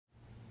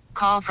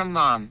Call from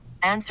mom.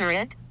 Answer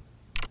it.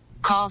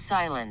 Call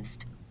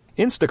silenced.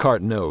 Instacart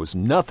knows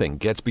nothing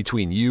gets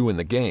between you and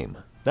the game.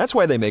 That's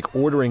why they make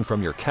ordering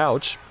from your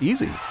couch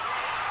easy.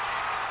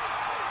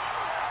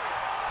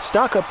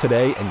 Stock up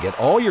today and get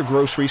all your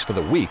groceries for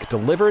the week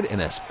delivered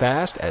in as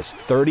fast as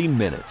 30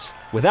 minutes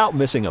without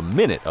missing a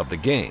minute of the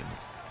game.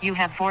 You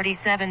have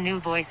 47 new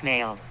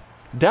voicemails.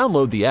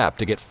 Download the app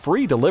to get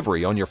free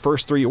delivery on your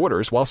first 3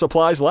 orders while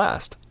supplies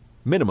last.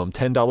 Minimum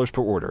 $10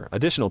 per order.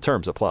 Additional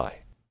terms apply.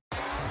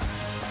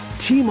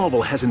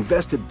 T-Mobile has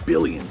invested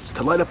billions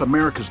to light up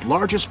America's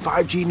largest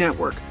 5G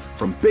network,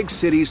 from big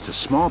cities to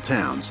small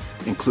towns,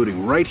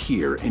 including right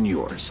here in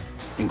yours.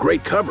 And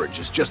great coverage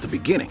is just the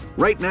beginning.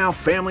 Right now,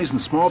 families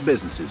and small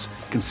businesses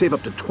can save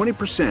up to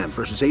 20%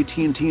 versus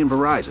AT&T and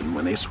Verizon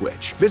when they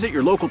switch. Visit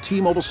your local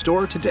T-Mobile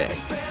store today.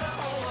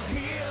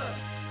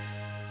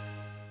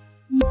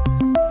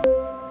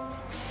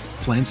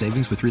 Plan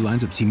savings with 3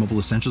 lines of T-Mobile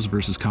Essentials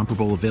versus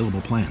comparable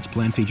available plans.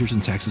 Plan features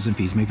and taxes and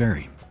fees may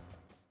vary.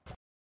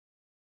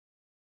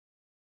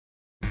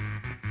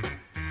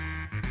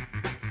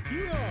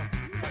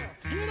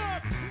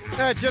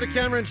 All right, Joe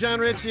Cameron, John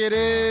Ritchie. It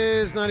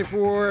is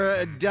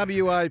 94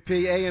 WIP,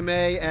 AMA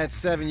at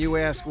 7. You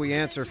ask, we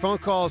answer. Phone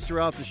calls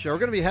throughout the show. We're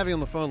going to be heavy on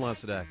the phone lines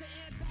today.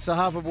 So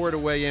hop aboard to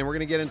weigh in. We're going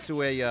to get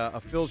into a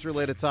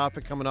Phils-related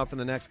topic coming up in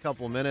the next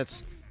couple of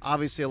minutes.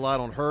 Obviously, a lot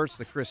on Hurts,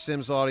 the Chris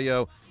Sims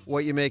audio,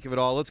 what you make of it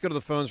all. Let's go to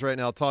the phones right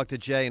now. I'll talk to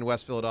Jay in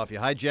West Philadelphia.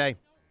 Hi, Jay.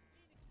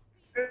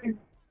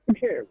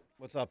 Okay.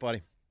 What's up,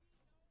 buddy?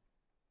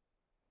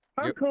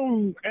 How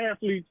come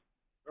athletes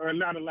are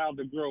not allowed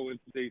to grow in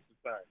today's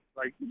society?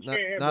 Like, you can't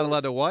have not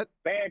allowed to what?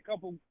 Bad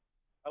couple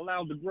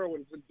allowed to grow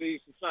in today's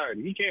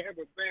society. He can't have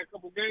a bad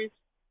couple games?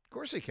 Of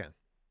course he can.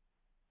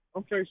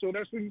 Okay, so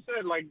that's what he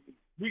said. Like,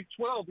 week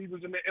 12, he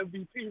was in the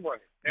MVP running.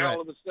 Now Right.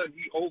 all of a sudden,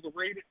 he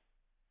overrated.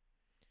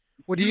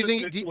 Well, do you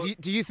think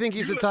do you think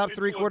he's a top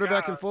 3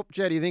 quarterback in football?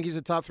 Jay, do you think he's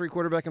a top 3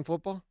 quarterback in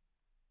football?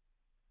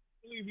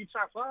 I believe he's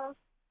top 5.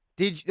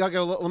 Okay,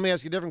 let me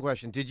ask you a different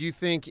question. Did you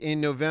think in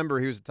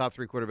November he was a top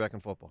 3 quarterback in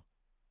football?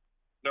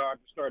 No, at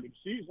the start of the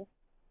season.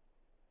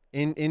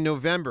 In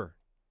November,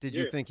 did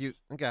you think you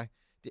okay?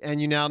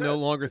 And you now no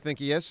longer think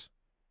he is?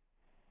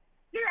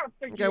 Yeah, I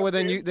think. Okay, well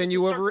then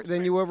you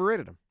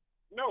overrated him.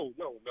 No.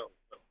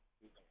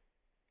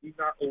 He's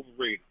not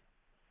overrated.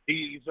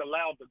 He's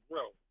allowed to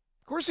grow.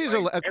 Of course he's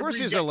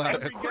allowed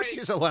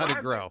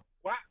to grow.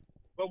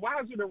 But why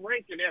is it a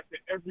ranking after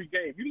every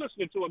game? You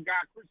listening to a guy,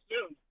 Chris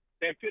Sims,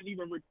 that couldn't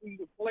even repeat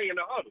a play in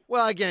the huddle.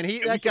 Well, again,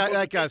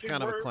 that guy's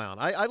kind of a clown.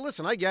 I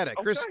listen, I get it,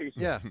 Chris. Okay.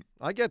 Yeah,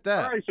 I get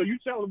that. All right, so you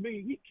telling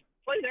me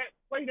play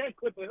that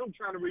clip of him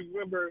trying to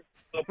remember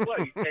a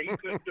play that he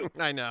couldn't do.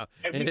 I know.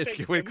 And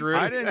we grew.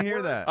 I didn't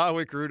hear that. Oh,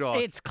 we grew off.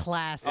 It's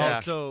classic. Yeah.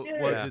 Also,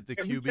 was it the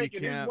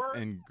QB camp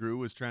and Drew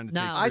was trying to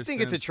take No. I Chris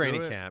think it's a Sims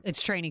training through it? camp.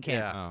 It's training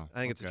camp. Yeah, Oh, I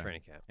think it's a okay.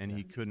 training camp. And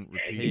he couldn't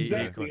repeat He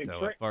the couldn't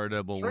do it. far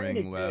double wing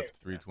Training left, camp.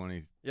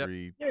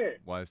 323, Yeah.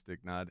 Y stick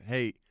nod.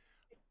 Hey,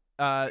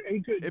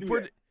 He couldn't if do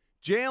we're that.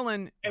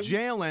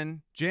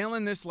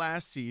 Jalen this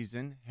last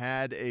season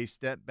had a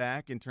step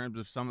back in terms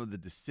of some of the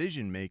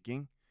decision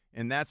making,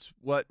 and that's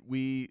what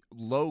we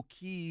low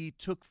key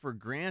took for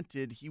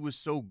granted. He was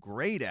so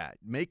great at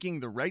making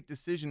the right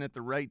decision at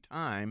the right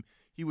time.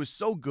 He was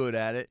so good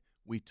at it.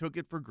 We took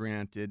it for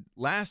granted.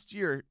 Last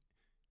year,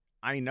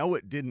 I know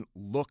it didn't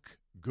look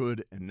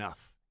good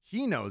enough.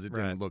 He knows it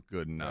didn't look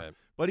good enough. Right.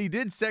 But he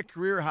did set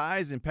career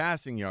highs in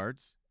passing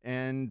yards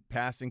and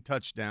passing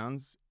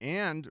touchdowns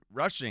and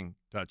rushing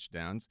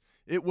touchdowns.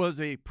 It was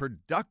a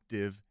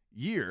productive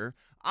year.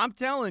 I'm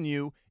telling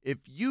you, if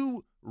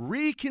you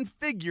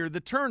reconfigure the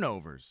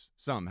turnovers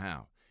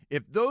somehow,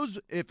 if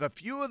a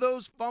few of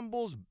those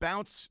fumbles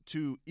bounce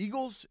to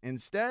Eagles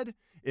instead,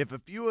 if a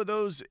few of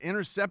those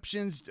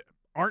interceptions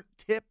aren't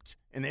tipped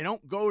and they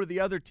don't go to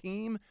the other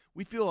team,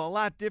 we feel a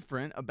lot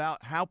different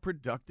about how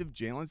productive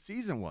Jalen's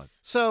season was.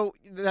 So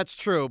that's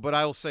true, but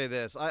I will say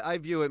this. I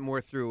view it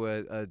more through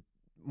a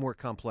more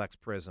complex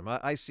prism.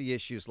 I see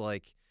issues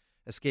like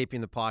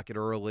escaping the pocket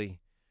early.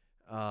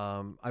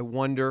 I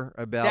wonder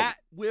about that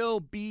will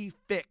be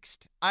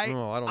fixed. I don't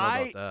know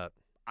about that.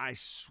 I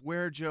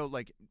swear, Joe,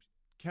 like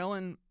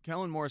Kellen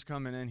Moore's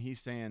coming in, he's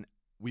saying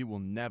we will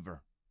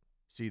never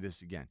see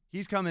this again.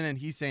 He's coming in,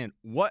 he's saying,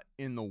 what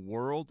in the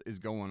world is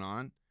going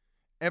on?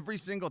 Every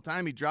single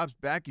time he drops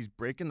back, he's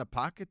breaking the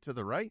pocket to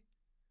the right.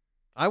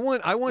 I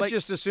want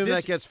just to assume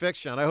that gets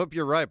fixed, John. I hope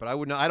you're right, but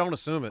I don't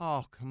assume it.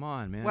 Oh, come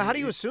on, man. Well, how do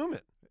you assume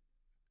it?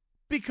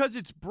 Because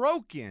it's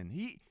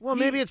broken.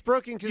 Maybe it's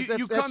broken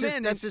because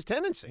that's his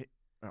tendency.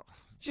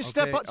 Just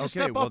step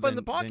up in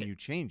the pocket. Then you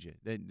change it.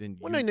 Then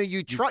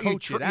you try to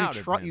change it.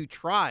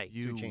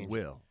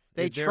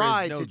 They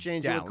tried to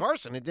change it with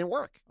Carson. It didn't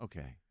work.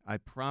 Okay. I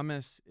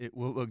promise it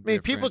will look different. I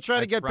mean, people try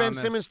to get Ben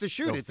Simmons to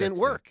shoot. It didn't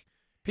work.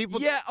 People,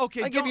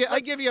 okay. I give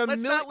you a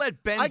let's not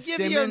let Ben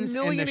Simmons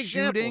and the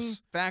shooting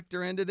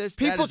factor into this.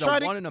 People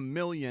that is a 1 in a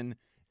million.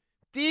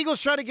 The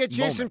Eagles try to get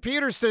Jason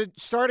Peters to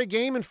start a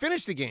game and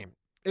finish the game.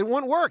 It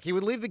wouldn't work. He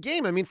would leave the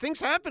game. I mean, things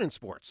happen in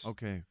sports.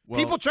 Okay. Well,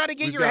 People try to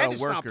get we've your got head a to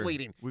stop worker.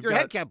 bleeding. We've Your got-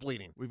 head kept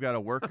bleeding. We've got a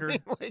worker I mean,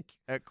 like,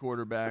 at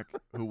quarterback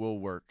who will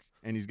work,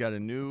 and he's got a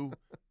new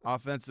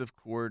offensive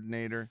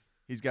coordinator.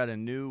 He's got a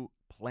new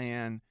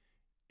plan.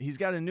 He's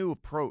got a new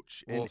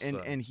approach,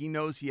 and he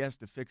knows he has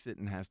to fix it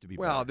and has to be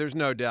well, better. there's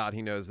no doubt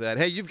he knows that.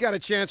 Hey, you've got a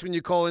chance when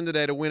you call in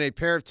today to win a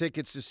pair of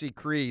tickets to see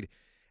Creed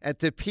at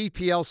the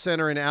PPL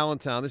Center in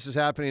Allentown. This is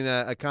happening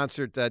at a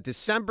concert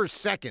December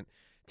 2nd.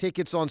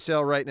 Tickets on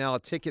sale right now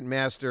at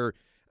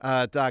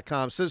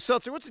Ticketmaster.com. So,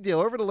 Seltzer, what's the deal?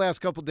 Over the last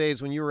couple of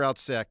days when you were out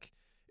sick,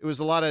 it was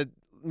a lot of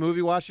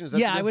movie watching? Is that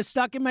Yeah, I was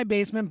stuck in my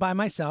basement by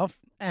myself,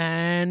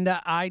 and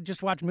I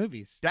just watched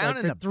movies. Down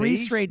like, in for the 3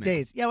 straight basement?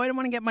 days. Yeah, well, I didn't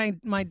want to get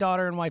my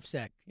daughter and wife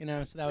sick, so that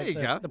was There you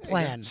go. the There you go.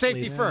 plan.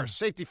 Safety please. first.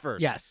 Safety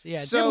first. Yes, yeah,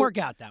 it So- didn't work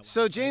out that way.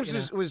 So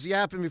James was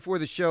yapping before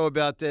the show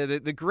about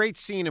the great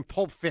scene in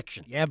Pulp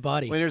Fiction. Yeah,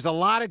 buddy. When there's a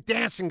lot of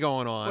dancing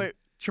going on. Wait,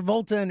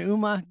 Travolta and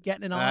Uma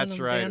getting it on That's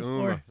the right, dance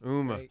floor.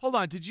 Uma. hold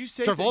on. Did you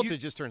say Travolta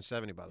just turned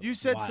 70, by the way. You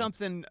said Wild.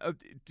 something.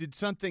 Did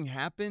something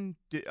happen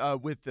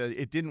with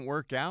it didn't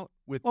work out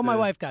with? Well, my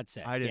wife got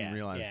sick. I didn't Yeah,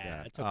 realize yeah,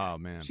 that. It's okay. Oh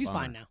man, she's bummer.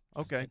 fine now.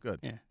 Okay, good.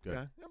 Yeah. Good.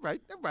 Okay. All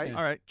right.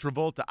 All right,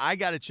 Travolta. I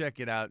got to check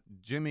it out.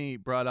 Jimmy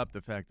brought up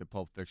the fact that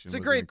Pulp Fiction It's a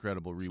was great- an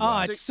incredible rewatch.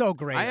 Oh, it's so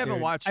great. I haven't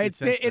dude. watched it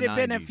since It the had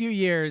been a 90s. few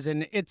years,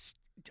 and it's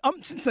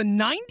since the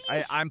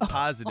 90s. I'm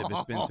positive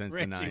it's been since the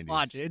Richie, 90s.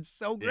 Watch it. It's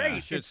so Yeah. great.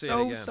 You should It's see it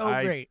so again. so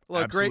great.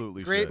 Look,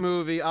 Absolutely great should.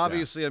 movie.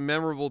 Obviously, a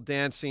memorable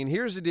dance scene.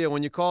 Here's the deal.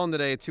 When you call in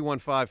today at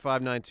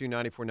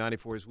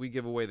 215-592-9494 as we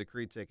give away the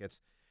Creed tickets,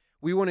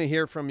 we want to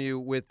hear from you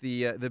with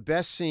the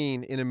best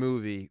scene in a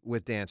movie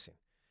with dancing.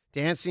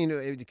 Dancing,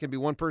 it can be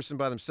one person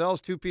by themselves,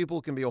 2 people,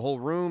 it can be a whole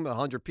room,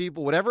 100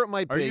 people, whatever it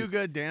might Are be. you a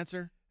good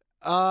dancer?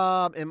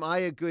 Am I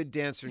a good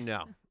dancer?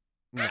 No.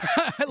 Like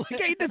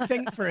I had to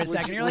think for a Would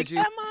second. you- You're would like, you-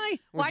 am I?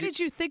 Why did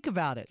you think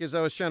about it? Because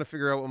I was trying to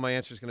figure out what my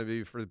answer is going to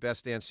be for the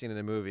best dance scene in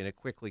a movie, and it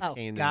quickly Oh,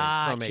 came to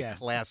me from a gotcha.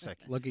 classic.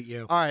 Look at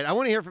you. All right, I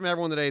want to hear from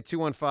everyone today at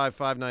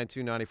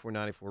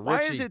 215-592-9494. Why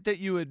Ritchie, is it that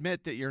you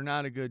admit that you're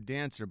not a good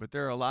dancer, but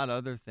there are a lot of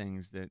other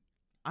things that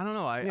I don't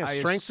know. I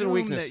strengths and assume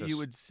weaknesses. that you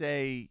would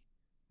say.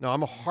 No,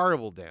 I'm a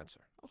horrible dancer.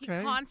 He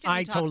Okay. constantly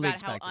I talks totally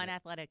about how expected it.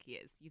 unathletic he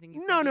is. You think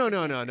he's No. gonna be a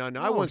good I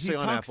dancer? wouldn't he say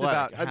talks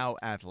unathletic. about how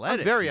athletic.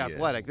 I'm very he is.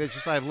 athletic. There's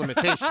just I have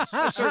limitations.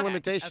 There's certain Okay,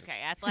 limitations.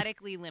 Okay,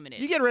 athletically limited.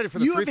 You get ready for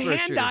the You free have throw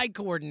shooting. hand-eye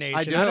coordination.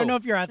 I do. don't know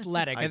if you're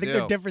athletic. I I think do.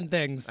 they're different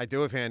things. I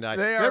do have hand-eye.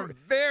 They are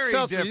very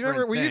Seltzer, different you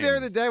remember? Were you there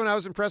the things. day when I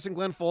was impressing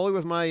Glenn Foley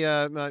with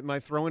my my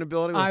throwing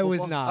ability? With I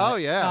was football? not. Oh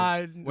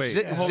yeah.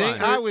 Wait, hold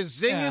on. I was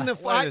zinging Yeah. the Wait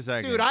a fight,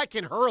 second. dude. I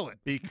can hurl it.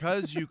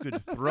 Because you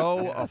could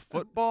throw a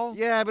football.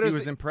 Yeah, but he it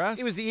was impressed.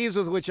 It was the ease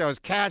with which I was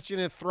catching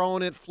it,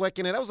 throwing it,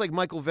 flicking it. I was like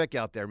Michael Vick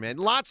out there, man.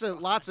 Lots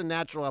of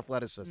natural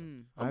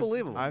athleticism.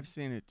 Unbelievable. I've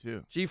seen it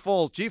too. G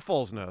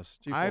Foles knows.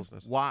 I've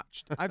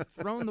watched. I've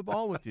thrown the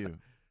ball with you.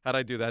 How'd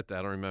I do that?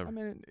 I don't remember.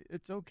 I mean,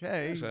 it's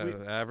okay.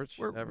 Average.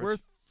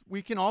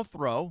 We can all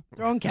throw.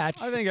 Throw and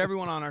catch. I think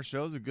everyone on our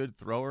show is a good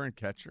thrower and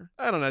catcher.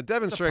 I don't know.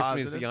 Devin It's a strikes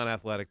me as the positive.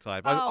 unathletic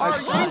type. Oh, I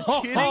Are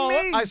you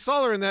kidding me? I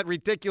saw her in that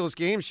ridiculous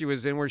game she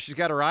was in where she's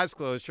got her eyes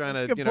closed trying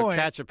That's a to, good point.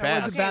 catch a That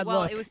was pass. a Okay, bad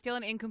well, look. it was still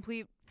an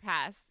incomplete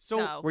pass. So,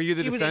 So, Were you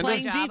the He was defender?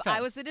 playing job. I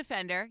defense. was the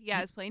defender. Yeah,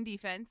 I was playing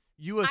defense.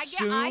 You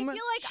assume I feel like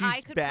she's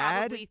I could bad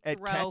probably at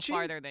throw catching?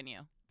 farther than you.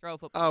 Throw a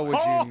football. Oh, would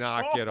you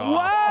knock it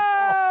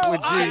off? Whoa!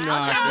 Would you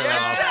knock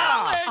it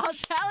off? I'll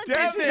challenge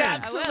Devin! you. This is I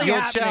absolutely will. You'll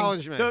happening.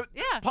 challenge me. The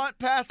Yeah. punt,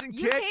 pass, and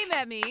You kick. came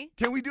at me.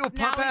 Can we do a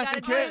Now punt, we pass, gotta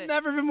and do kick? it. I've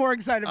never been more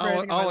excited for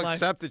anything in I'll my life.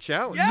 accept the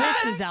challenge.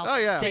 This is Oh,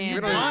 yeah. outstanding.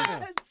 We don't-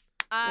 Yes.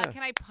 Yeah.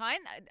 Can I punt?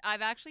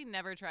 I've actually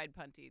never tried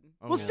punting.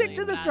 We'll stick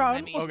to the I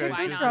throne. mean, We'll Okay, stick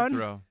to why the not? throne.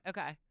 throw.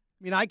 Okay.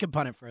 I mean, I could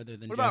punt it further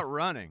than What Joe. about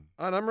running?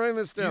 And I'm writing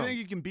this Do you down. think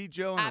you can beat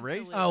Joe in a race?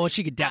 Absolutely. Oh, well,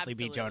 she could definitely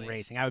beat Joe in Absolutely.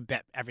 racing. I would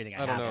bet everything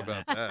I I don't have know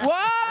on about that.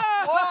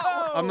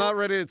 Whoa! I'm not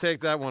ready to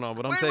take that one on,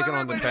 but I'm taking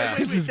on the pass.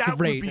 This is that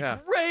great. Would be Yeah.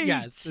 great.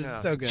 Yes, this Yeah.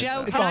 is so good.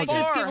 Joe, It's can all I good.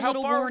 just give a How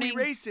little far warning? Are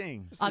we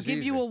racing? This I'll is give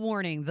you easy. a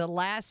warning. The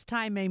last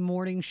time a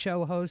morning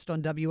show host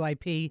on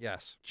WIP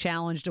Yes.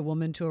 challenged a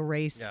woman to a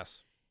race,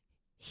 Yes.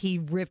 he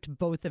ripped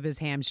both of his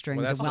hamstrings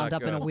Well, and that's wound not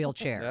up in a good.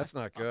 wheelchair. That's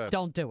not good.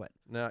 Don't do it.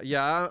 No,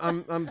 yeah,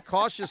 I'm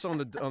cautious on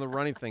the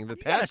running thing. The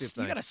You got, passive a,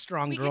 thing. you got a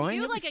strong We groin. can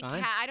do You'll like be a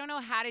fine. I don't know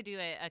how to do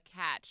a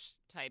catch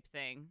type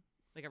thing,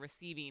 like a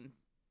receiving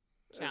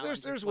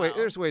challenge. There's as well.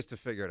 there's ways to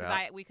figure it 'Cause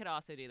out. we could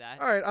also do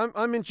that. All right,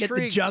 I'm Get the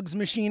intrigued. jugs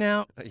machine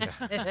out. Yeah.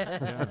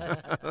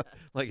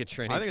 Like a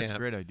training I think it's a camp.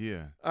 great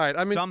idea. All right,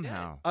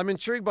 Somehow. I'm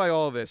intrigued by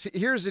all of this.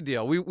 Here's the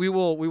deal. We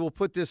will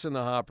put this in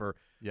the hopper.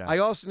 Yes. I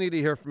also need to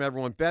hear from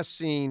everyone. Best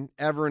scene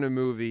ever in a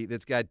movie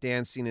that's got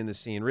dancing in the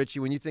scene. Richie,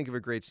 when you think of a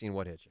great scene,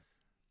 what hits you?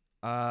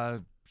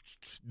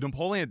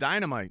 Napoleon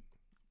Dynamite.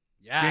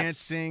 Yes.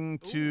 Dancing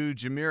to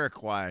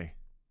Jamiroquai.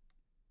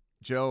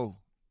 Joe,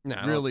 No,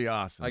 I don't- really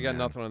awesome. I got man.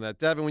 nothing on that.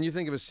 Devin, when you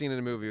think of a scene in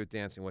a movie with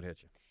dancing, what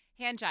hits you?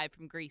 Hand jive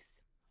from Greece.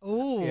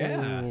 Ooh.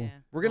 Yeah. Yeah.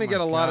 We're going to Oh get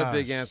my a lot of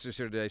big gosh. answers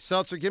here today.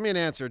 Seltzer, give me an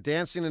answer.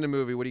 Dancing in a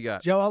movie, what do you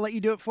got? Joe, I'll let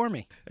you do it for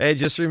me. Hey,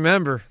 just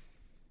remember,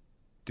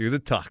 do the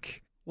tuck.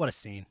 What a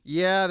scene.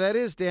 Yeah, that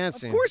is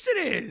dancing. Of course it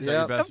is.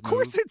 Yep. Of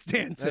course it's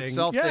dancing. That's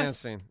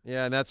self-dancing. Yes.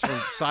 Yeah, and that's from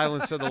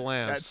Silence of the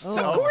Lambs. Of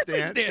course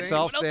it's dancing.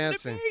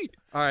 Self-dancing.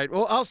 All right,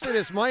 well, I'll say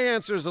this. My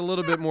answer is a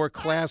little bit more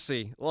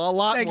classy. Well, a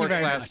lot more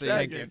classy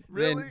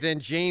than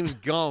James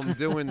Gum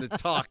doing the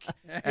talk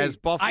as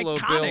Buffalo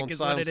Bill in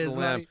Silence of the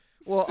Lambs.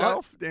 Well,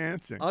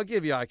 self-dancing. I'll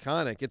give you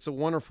iconic. It's A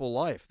Wonderful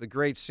Life. The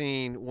great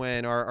scene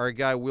when our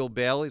guy Will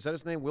Bailey, is that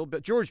his name?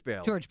 George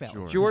Bailey.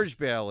 George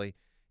Bailey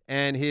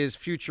and his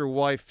future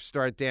wife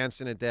start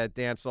dancing at that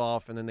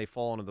dance-off, and then they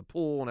fall into the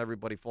pool, and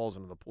everybody falls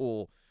into the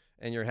pool,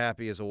 and you're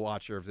happy as a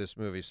watcher of this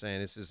movie saying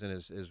this isn't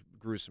as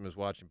gruesome as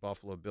watching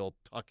Buffalo Bill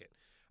tuck it.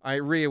 All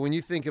right, Rhea, when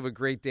you think of a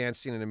great dance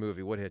scene in a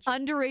movie, what hits you?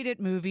 Underrated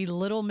movie,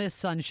 Little Miss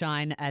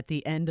Sunshine. At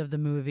the end of the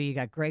movie, you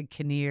got Greg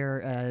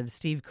Kinnear,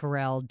 Steve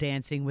Carell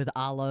dancing with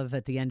Olive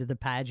at the end of the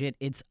pageant.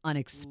 It's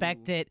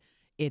unexpected.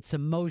 It's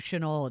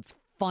emotional. It's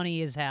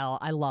funny as hell.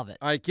 I love it.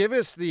 All right, give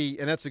us and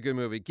that's a good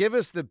movie. Give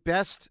us the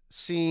best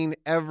scene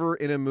ever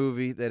in a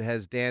movie that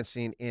has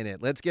dancing in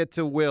it. Let's get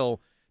to Will,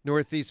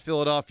 Northeast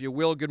Philadelphia.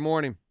 Will, good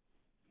morning.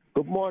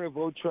 Good morning,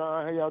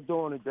 Voltron. How y'all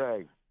doing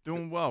today?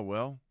 Doing well,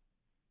 Will.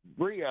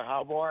 Bria,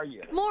 how are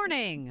you?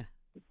 Morning.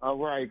 All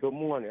right, good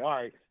morning. All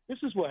right, this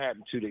is what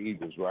happened to the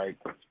Eagles, right?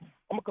 I'm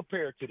going to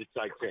compare it to the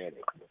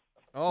Titanic.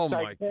 Oh,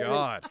 my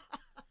God.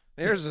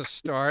 There's a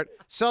start.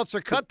 Seltzer,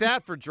 cut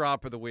that for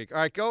drop of the week. All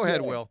right, go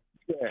ahead, Will.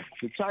 Yeah,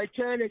 the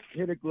Titanic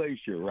hit a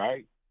glacier,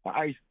 right?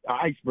 An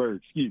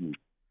iceberg, excuse me.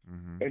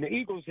 Mm-hmm. And the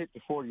Eagles hit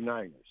the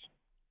 49ers.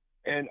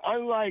 And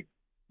unlike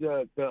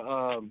the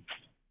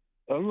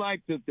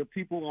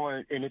people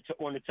on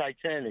the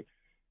Titanic,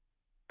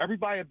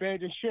 everybody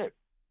abandoned ship.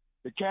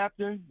 The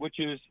captain, which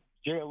is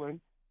Jalen,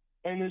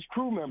 and his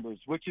crew members,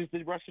 which is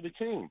the rest of the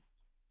team.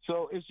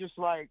 So it's just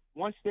like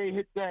once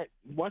the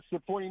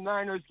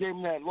 49ers gave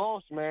them that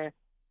loss, man,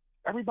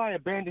 everybody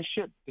abandoned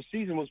ship. The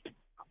season was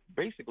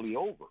basically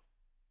over.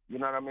 You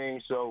know what I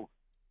mean? So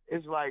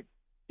it's like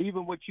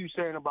even what you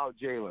saying about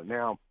Jalen.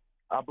 Now,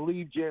 I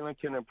believe Jalen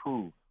can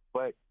improve,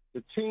 but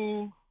the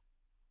team,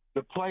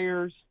 the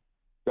players,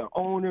 the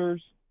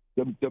owners,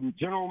 the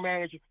general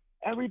manager,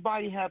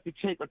 everybody have to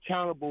take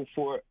accountable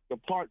for the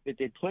part that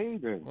they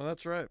played in. Well,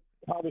 that's right.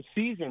 How the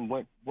season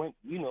went,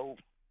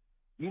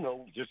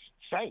 just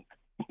sank.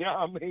 You know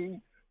what I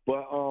mean?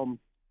 But I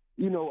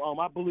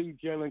believe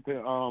Jalen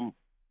can,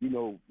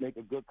 make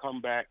a good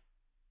comeback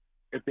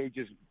if they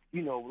just,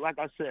 like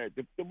I said,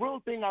 the real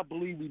thing I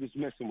believe we was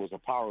missing was a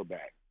power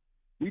back.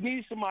 We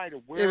need somebody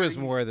to wear. It was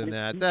more than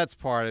that. That's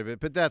part of it,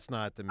 but that's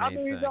not the main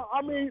thing.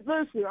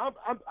 Listen,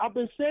 I've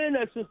been saying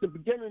that since the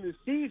beginning of the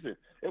season.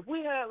 If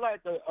we had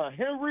like a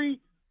Henry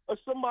or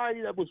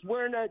somebody that was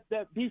wearing that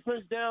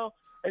defense down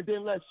and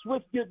then let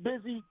Swift get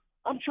busy,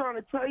 I'm trying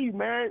to tell you,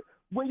 man,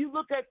 when you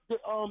look at the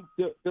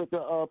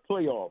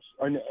playoffs,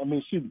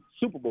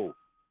 Super Bowl,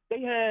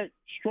 they had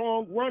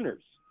strong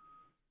runners.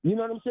 You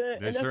know what I'm saying?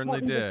 They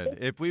certainly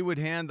did. If we would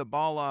hand the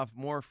ball off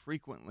more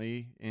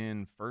frequently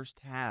in first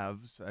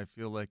halves, I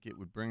feel like it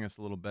would bring us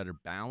a little better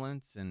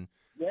balance, and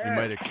we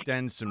might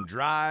extend some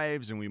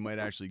drives, and we might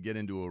actually get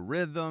into a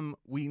rhythm.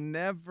 We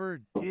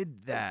never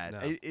did that.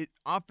 No.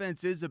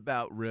 Offense is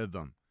about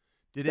rhythm.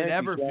 Did it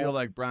ever feel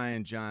like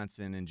Brian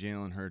Johnson and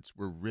Jalen Hurts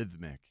were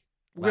rhythmic?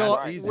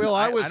 Last season?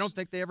 I don't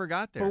think they ever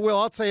got there. But Will,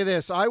 I'll tell you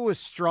this. I was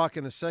struck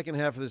in the second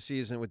half of the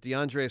season with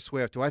DeAndre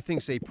Swift, who I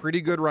think is a pretty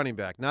good running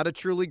back. Not a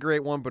truly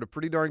great one, but a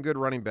pretty darn good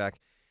running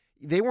back.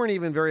 They weren't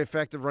even very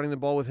effective running the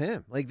ball with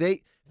him. Like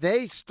they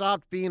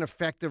stopped being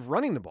effective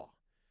running the ball.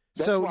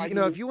 So,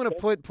 if you want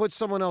to put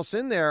someone else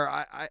in there,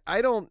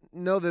 I don't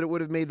know that it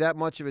would have made that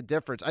much of a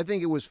difference. I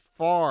think it was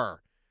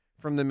far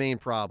from the main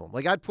problem.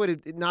 Like I'd put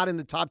it not in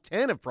the top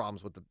 10 of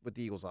problems with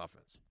the Eagles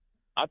offense.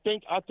 I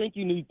think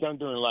you need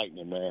thunder and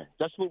lightning, man.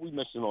 That's what we're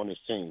missing on this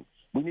team.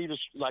 We need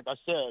like I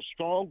said, a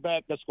strong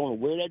back that's going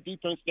to wear that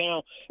defense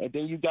down, and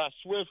then you got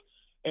Swift,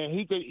 and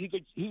he's a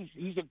good, he's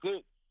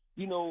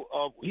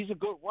a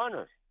good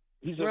runner.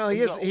 He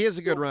is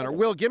a good runner.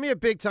 Will, give me a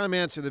big time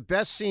answer. The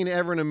best scene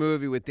ever in a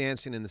movie with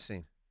dancing in the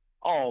scene.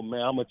 Oh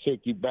man, I'm gonna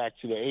take you back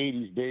to the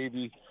 '80s,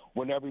 baby,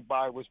 when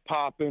everybody was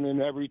popping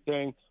and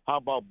everything. How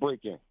about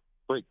break dance?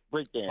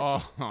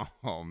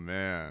 Oh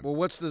man. Well,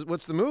 what's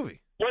the movie?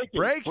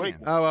 Breaking.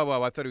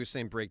 Oh, I thought he was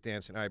saying break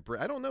dancing. All right,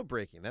 I don't know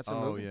breaking. That's a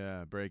movie. Oh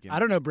yeah, breaking. I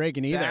don't know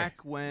breaking either.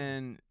 Back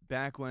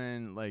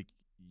when like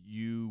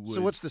you would.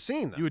 So what's the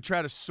scene though? You would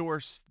try to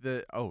source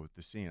the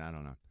scene. I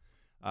don't know.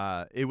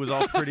 It was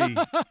all pretty.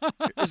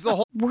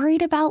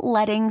 Worried about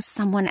letting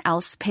someone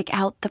else pick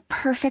out the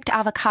perfect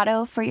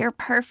avocado for your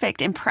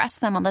perfect impress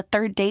them on the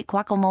third date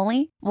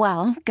guacamole?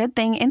 Well, good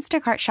thing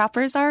Instacart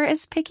shoppers are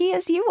as picky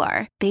as you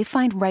are. They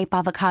find ripe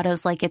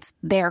avocados like it's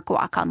their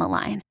guac on the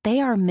line.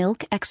 They are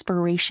milk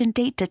expiration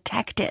date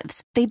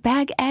detectives. They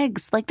bag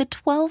eggs like the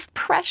 12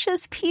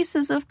 precious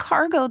pieces of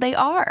cargo they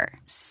are.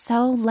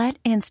 So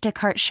let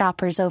Instacart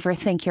shoppers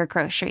overthink your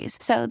groceries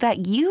so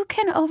that you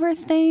can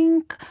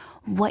overthink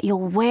what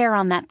you'll wear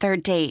on that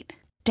third date.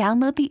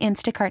 Download the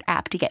Instacart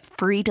app to get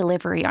free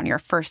delivery on your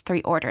first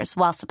 3 orders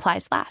while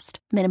supplies last.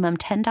 Minimum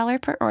 $10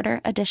 per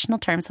order. Additional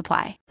terms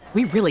apply.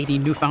 We really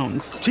need new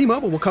phones.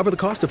 T-Mobile will cover the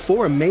cost of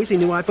 4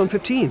 amazing new iPhone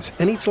 15s,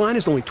 and each line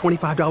is only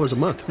 $25 a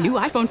month. New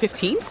iPhone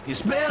 15s?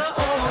 It's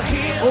better over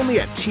here. Only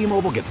at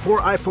T-Mobile, get 4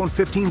 iPhone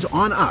 15s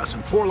on us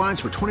and 4 lines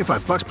for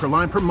 $25 per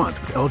line per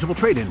month with eligible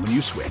trade-in when you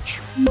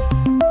switch.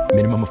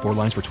 Minimum of 4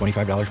 lines for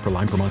 $25 per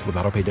line per month with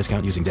autopay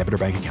discount using debit or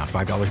bank account.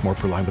 $5 more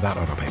per line without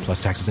autopay,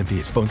 plus taxes and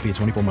fees. Phone fee at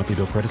 24 monthly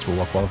bill credits for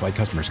well-qualified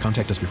customers.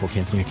 Contact us before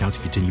canceling account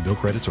to continue bill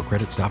credits or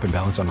credit stop and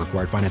balance on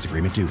required finance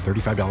agreement due.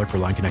 $35 per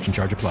line connection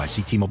charge applies.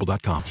 See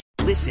T-Mobile.com.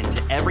 Listen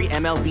to every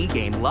MLB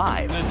game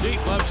live. In the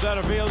deep left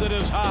center field, it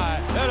is high,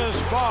 it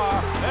is far,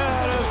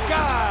 it is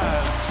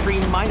gone.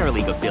 Stream minor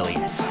league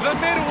affiliates. The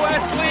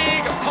Midwest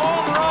League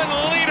home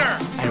run leader.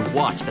 And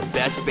watch the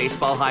best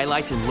baseball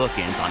highlights and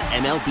look-ins on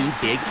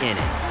MLB Big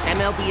Inning.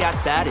 MLB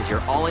At Bat is your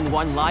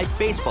all-in-one live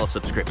baseball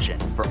subscription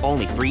for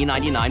only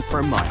 $3.99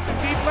 per month.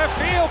 Deep left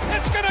field,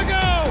 it's gonna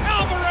go.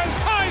 Alvarez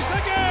ties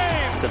the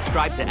game.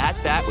 Subscribe to At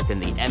Bat within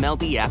the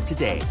MLB app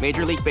today.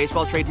 Major League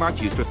Baseball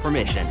trademarks used with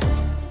permission.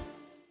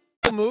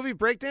 Movie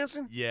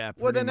breakdancing? Yeah.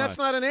 Well, then much. that's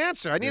not an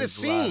answer. I need There's a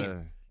scene.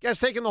 You guys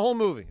taking the whole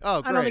movie.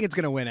 Oh, great. I don't think it's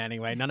going to win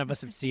anyway. None of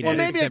us have seen well, it.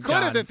 Maybe it except could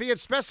have John. if he had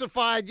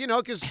specified,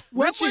 because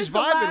When Ritchie's was the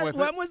vibing with it.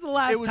 When was the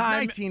last It was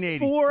time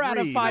 1983, 4 out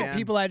of 5 man.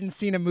 people hadn't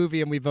seen a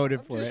movie and we voted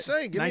I'm for just it?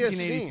 saying, give me a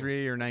scene.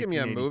 1983 or Give me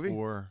a movie.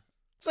 1984.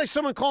 It's like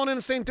someone calling in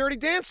and saying Dirty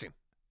Dancing.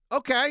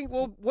 Okay,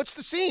 well, what's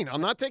the scene?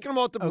 I'm not taking them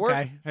off the board.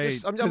 Okay. Hey,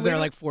 because there are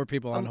like 4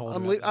 people on hold.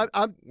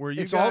 Were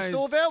you it's guys, all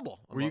still available.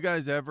 Were you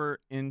guys ever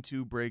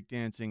into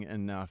breakdancing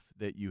enough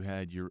that you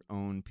had your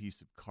own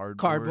piece of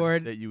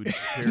Cardboard? that you would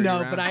carry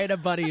No, around? but I had a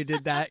buddy who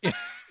did that.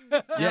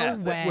 Yeah,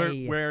 No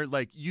way. where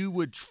like you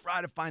would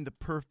try to find the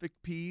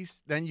perfect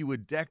piece, then you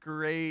would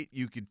decorate,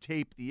 you could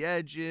tape the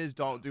edges,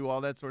 do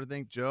all that sort of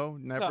thing. Joe,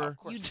 never.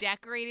 You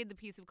decorated the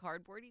piece of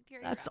cardboard you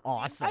carried? That's around?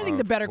 awesome. I think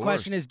the better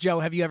question is,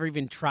 Joe, have you ever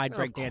even tried No,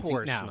 breakdancing? Of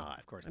course No, not.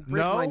 of course I'd not.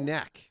 break No? my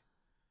neck.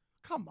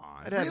 Come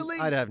on, I'd really?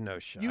 have no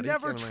shot. You Are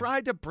never kidding me?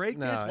 tried to break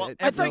No, dance? Well,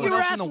 I thought you everyone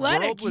were else in the world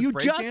athletic. was You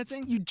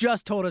breakdancing?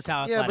 just told us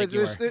how Yeah, athletic but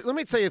you were. let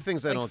me tell you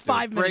things I Like don't do.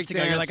 5 minutes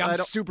ago, you're like, Breakdance, I'm I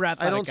don't- super I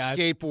athletic, don't guys.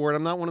 skateboard.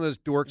 I'm not one of those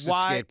dorks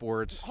Why? that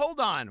skateboards. Hold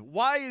on.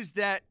 Why is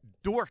that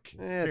dork It's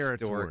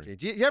territory?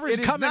 dorky. You ever It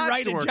is coming not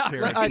right in dork John.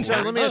 territory.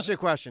 John, let me ask you a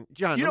question.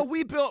 John, You know,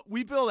 we built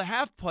a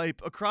half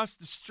pipe across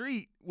the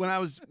street when I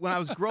was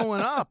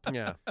growing up.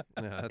 yeah,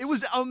 It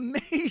was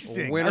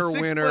amazing. winner, A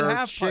 6-foot winner,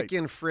 half pipe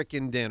chicken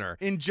frickin' dinner.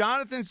 in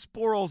Jonathan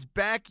Sporl's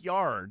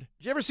backyard.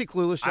 Did you ever see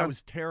Clueless, John? I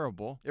was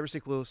terrible. You ever see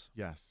Clueless?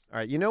 Yes. All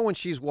right, you know when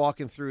she's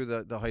walking through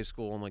the high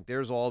school and like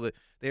there's the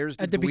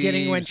At the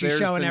beginning when dweebs, she's there's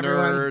showing the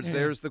everyone, nerds, yeah.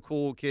 there's the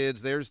cool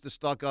kids, there's the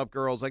stuck up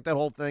girls, like that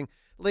whole thing.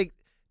 Like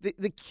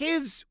the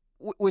kids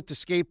with the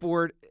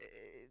skateboard,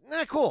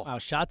 not cool. Wow,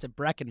 shots at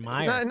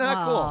Breckenmeyer.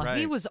 Not cool. Right.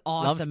 He was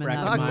awesome in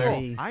that Not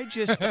cool. movie.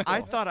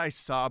 I thought I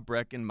saw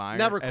Breckenmeyer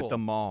Never at cool. the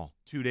mall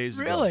 2 days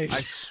ago. Really?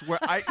 I swear,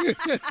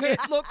 it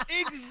looked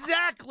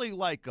exactly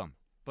like him,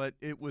 but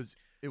it was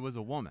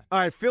a woman. All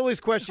right, Philly's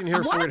question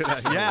here for you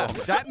today. Yeah,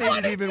 that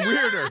made it even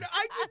weirder. I did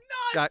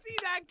not Got- see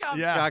that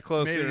coming. Yeah, Got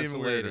closer. made it It's even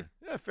a lady. weirder.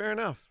 Yeah, fair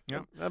enough.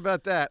 Yep. How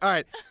about that? All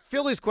right,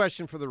 Philly's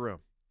question for the room.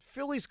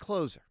 Philly's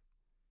closer.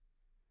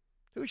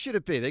 Who should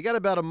it be? They got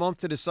about a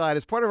month to decide.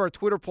 As part of our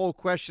Twitter poll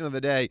question of the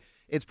day,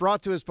 it's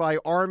brought to us by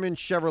Armin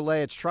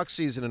Chevrolet. It's truck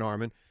season in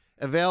Armin.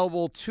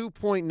 Available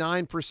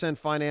 2.9%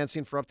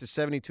 financing for up to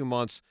 72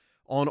 months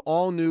on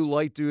all new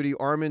light-duty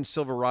Armin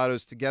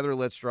Silverados. Together,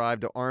 let's drive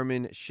to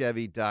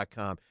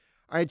ArminChevy.com.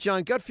 All right,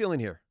 John, gut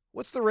feeling here.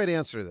 What's the right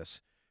answer to this?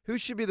 Who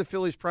should be the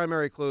Phillies'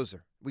 primary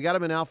closer? We got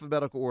them in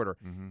alphabetical order.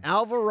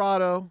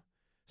 Alvarado,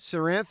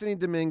 Sir Anthony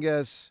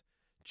Dominguez,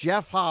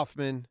 Jeff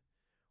Hoffman,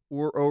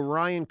 or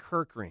Orion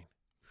Kirkgreen.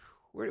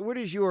 Where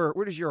does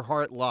your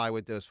heart lie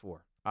with those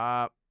four?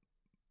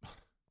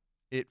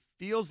 It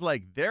feels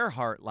like their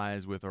heart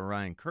lies with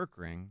Orion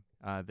Kirkring,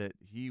 that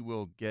he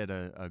will get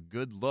a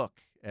good look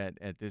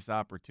at this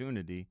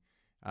opportunity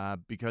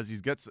because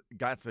he's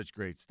got such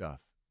great stuff.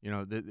 You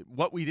know,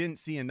 what we didn't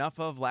see enough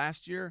of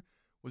last year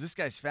was this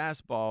guy's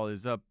fastball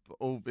is up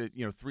over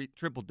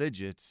triple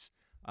digits,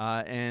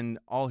 and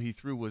all he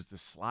threw was the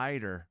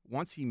slider.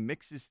 Once he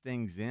mixes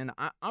things in,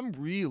 I'm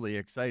really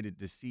excited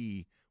to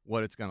see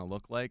what it's going to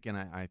look like, and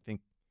I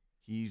think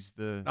he's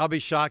the. I'll be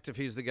shocked if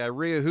he's the guy.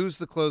 Rhea, who's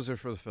the closer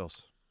for the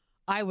Phils?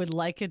 I would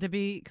like it to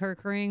be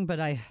Kirkring, but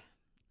I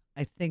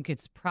think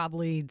it's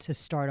probably to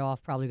start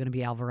off probably going to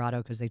be Alvarado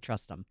because they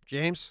trust him.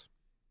 James?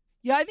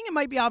 Yeah, I think it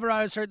might be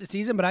Alvarado to start the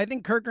season, but I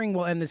think Kirkring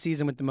will end the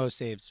season with the most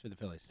saves for the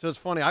Phillies. So it's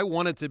funny. I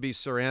want it to be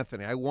Sir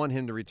Anthony. I want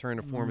him to return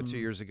to form of 2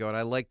 years ago, and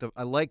I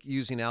like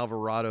using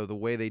Alvarado the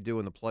way they do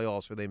in the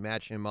playoffs, where they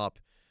match him up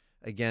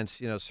against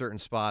certain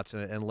spots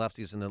and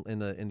lefties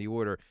in the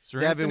order. Sir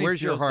Devin, Anthony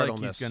where's your feels heart like on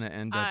he's this? going to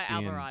end up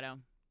being Alvarado.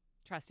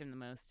 Trust him the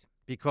most.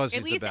 because At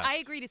he's least the best. I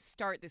agree to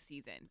start the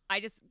season.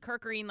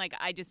 Kirk Green,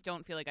 I just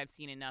don't feel like I've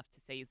seen enough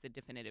to say he's the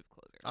definitive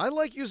closer. I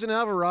like using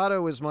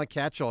Alvarado as my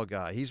catch-all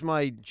guy. He's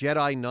my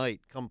Jedi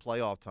Knight come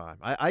playoff time.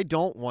 I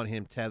don't want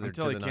him tethered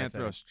Until to he the can't ninth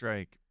throw inning. a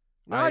strike.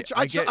 No,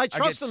 I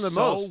trust him the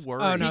most.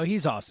 Oh, no,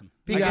 he's awesome.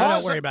 Because,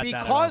 don't worry about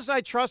that. Because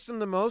I trust him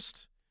the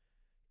most,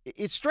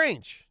 it's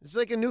strange. It's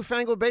like a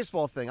newfangled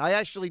baseball thing. I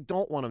actually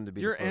don't want him to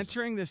be You're the closer.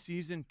 entering the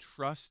season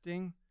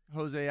trusting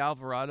Jose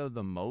Alvarado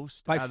the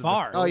most? By out of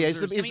far. Oh, yeah, he's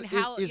the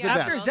closers? best.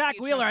 After Zach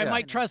Wheeler, I Yeah.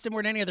 might trust him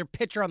more than any other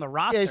pitcher on the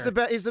roster.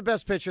 Yeah, he's the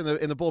best pitcher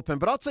in the bullpen.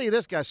 But I'll tell you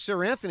this, guys.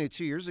 Sir Anthony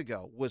 2 years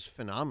ago was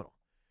phenomenal.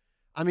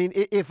 I mean,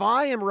 if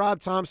I am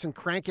Rob Thompson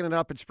cranking it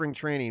up at spring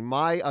training,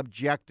 my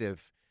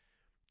objective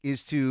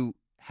is to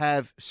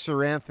have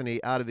Sir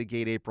Anthony out of the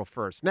gate April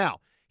 1st. Now,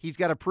 he's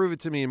got to prove it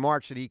to me in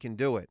March that he can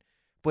do it.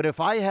 But if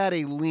I had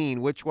a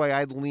lean, which way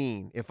I'd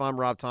lean if I'm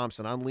Rob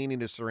Thompson, I'm leaning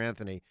to Sir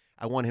Anthony.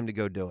 I want him to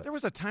go do it. There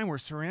was a time where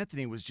Sir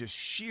Anthony was just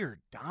sheer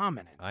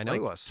dominance. I know he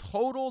was.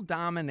 Total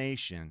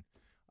domination.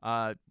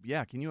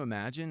 Yeah, can you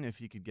imagine if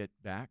he could get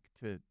back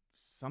to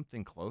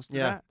something close to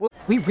that?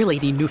 We really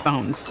need new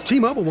phones.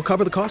 T-Mobile will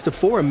cover the cost of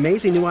 4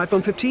 amazing new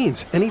iPhone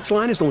 15s, and each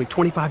line is only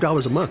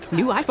 $25 a month.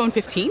 New iPhone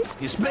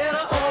 15s? It's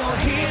better over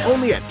here.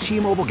 Only at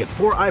T-Mobile, get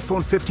 4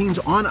 iPhone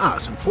 15s on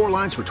us and 4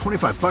 lines for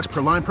 $25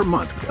 per line per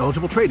month with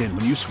eligible trade-in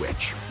when you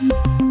switch.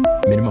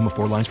 Minimum of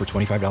 4 lines for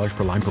 $25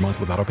 per line per month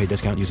with autopay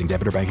discount using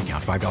debit or bank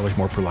account. $5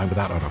 more per line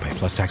without autopay,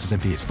 plus taxes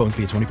and fees. Phone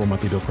fee at 24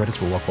 monthly bill credits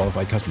for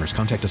well-qualified customers.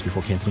 Contact us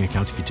before canceling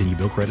account to continue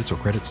bill credits or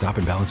credit stop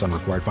and balance on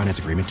required finance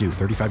agreement due.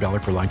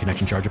 $35 per line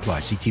connection charge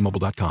applies. See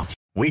T-Mobile.com.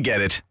 We get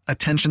it.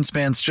 Attention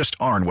spans just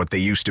aren't what they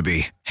used to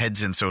be.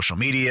 Heads in social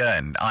media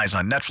and eyes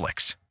on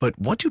Netflix. But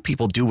what do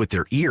people do with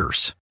their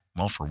ears?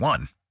 Well, for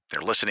one, they're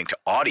listening to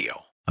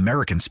audio.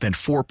 Americans spend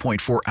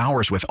 4.4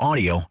 hours with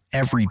audio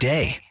every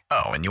day.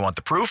 Oh, and you want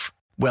the proof?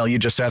 Well, you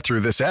just sat through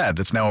this ad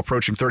that's now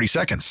approaching 30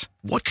 seconds.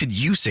 What could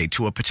you say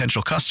to a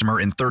potential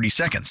customer in 30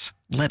 seconds?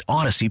 Let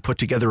Odyssey put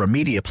together a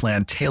media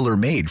plan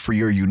tailor-made for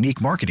your unique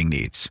marketing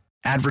needs.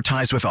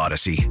 Advertise with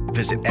Odyssey.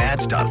 Visit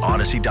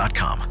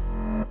ads.odyssey.com.